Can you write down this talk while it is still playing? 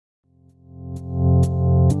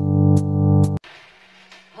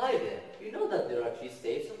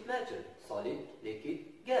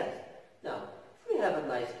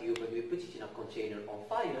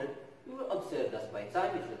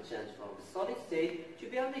state to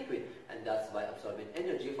be a liquid, and that's by absorbing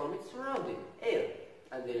energy from its surrounding, air.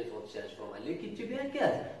 And then it will change from a liquid to be a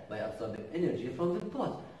gas by absorbing energy from the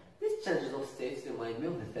pot. These changes of states remind me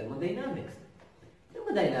of the thermodynamics.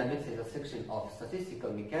 Thermodynamics is a section of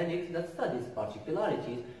statistical mechanics that studies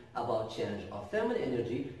particularities about change of thermal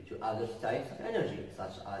energy to other types of energy,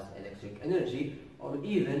 such as electric energy or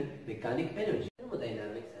even mechanical energy.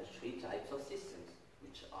 Thermodynamics has three types of systems,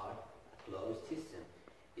 which are a closed system.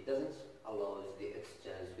 It doesn't allow the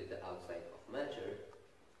exchange with the outside of matter,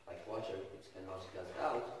 like water, which cannot gas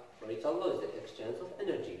out, or it allows the exchange of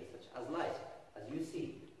energy, such as light, as you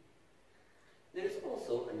see. There is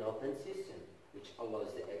also an open system, which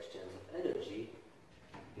allows the exchange of energy.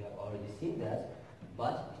 We have already seen that,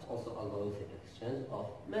 but it also allows the exchange of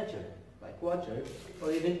matter, like water,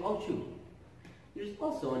 or even O2. There is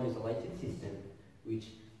also an isolated system, which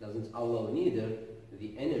doesn't allow neither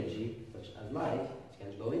the energy, such as light, which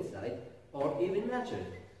can go inside, or even matter.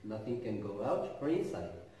 Nothing can go out or inside.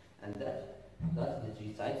 And that's the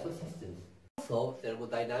three types of systems. Also,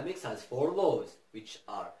 thermodynamics has four laws, which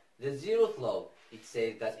are the zeroth law. It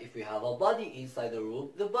says that if we have a body inside the room,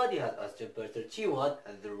 the body has a temperature T1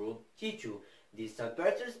 and the room T2. These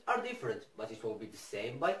temperatures are different, but it will be the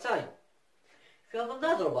same by time. If you have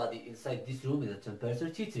another body inside this room with a temperature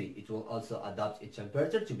T3, it will also adapt its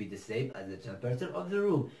temperature to be the same as the temperature of the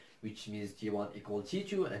room, which means T1 equal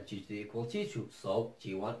T2 and T3 equal T2, so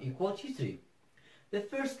T1 equal T3. The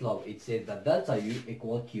first law, it says that delta U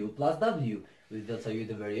equal Q plus W, with delta U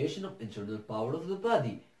the variation of internal power of the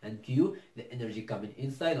body, and Q the energy coming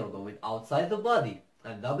inside or going outside the body,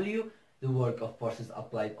 and W the work of forces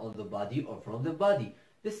applied on the body or from the body.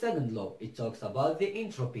 The second law, it talks about the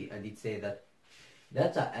entropy, and it says that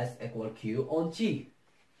delta S equal Q on T.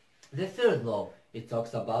 The third law, it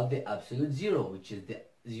talks about the absolute zero, which is the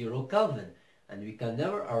 0 Kelvin, and we can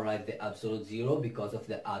never arrive the absolute zero because of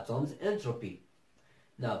the atom's entropy.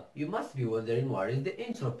 Now, you must be wondering what is the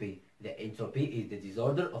entropy. The entropy is the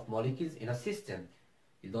disorder of molecules in a system.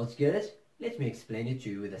 You don't get it? Let me explain it to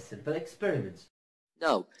you with a simple experiment.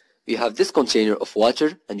 Now, we have this container of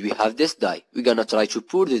water and we have this dye. We're gonna try to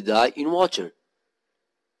pour the dye in water.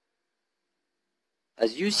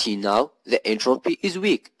 As you see now, the entropy is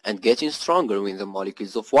weak and getting stronger when the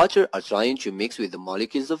molecules of water are trying to mix with the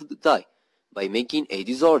molecules of the dye by making a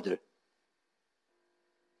disorder.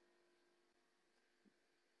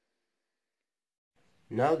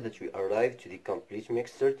 Now that we arrived to the complete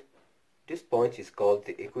mixture, this point is called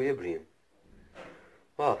the equilibrium.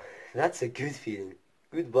 Wow, that's a good feeling.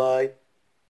 Goodbye.